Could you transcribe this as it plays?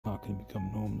not gonna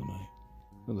become norm tonight.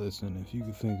 Listen, if you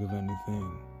could think of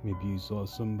anything, maybe you saw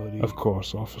somebody. Of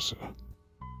course, officer.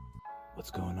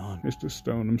 What's going on? Mr.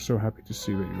 Stone, I'm so happy to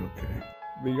see that you're okay.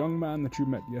 The young man that you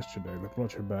met yesterday that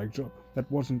brought your bags up, that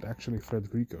wasn't actually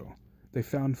Federico. They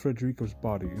found Federico's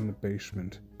body in the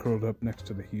basement, curled up next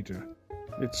to the heater.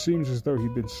 It seems as though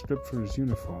he'd been stripped for his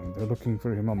uniform. They're looking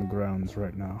for him on the grounds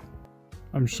right now.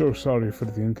 I'm so sorry for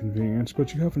the inconvenience,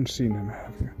 but you haven't seen him,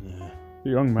 have you? Yeah. The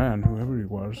young man, whoever he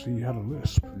was, he had a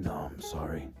lisp. No, I'm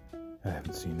sorry. I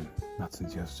haven't seen him. Not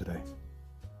since yesterday.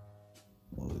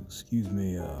 Well, excuse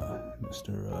me,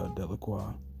 Mr.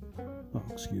 Delacroix. Oh,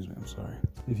 excuse me, I'm sorry.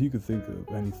 If you could think of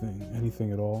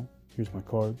anything at all, here's my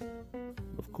card.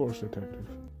 Of course, detective.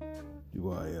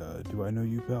 Do I know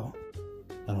you, pal?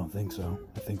 I don't think so.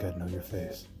 I think I'd know your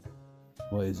face.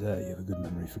 Why is that? You have a good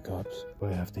memory for cops. Why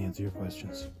I have to answer your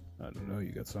questions? I don't know,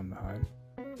 you got something to hide?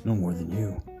 No more than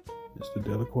you. Mr.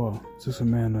 Delacroix, is this a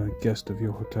man a guest of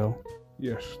your hotel?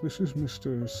 Yes, this is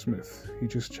Mr. Smith. He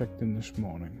just checked in this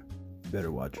morning. You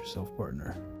better watch yourself,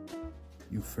 partner.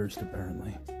 You first,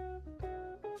 apparently.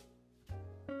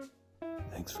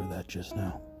 Thanks for that just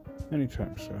now.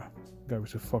 Anytime, sir. Guy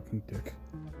was a fucking dick.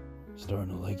 Starting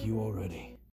to like you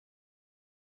already.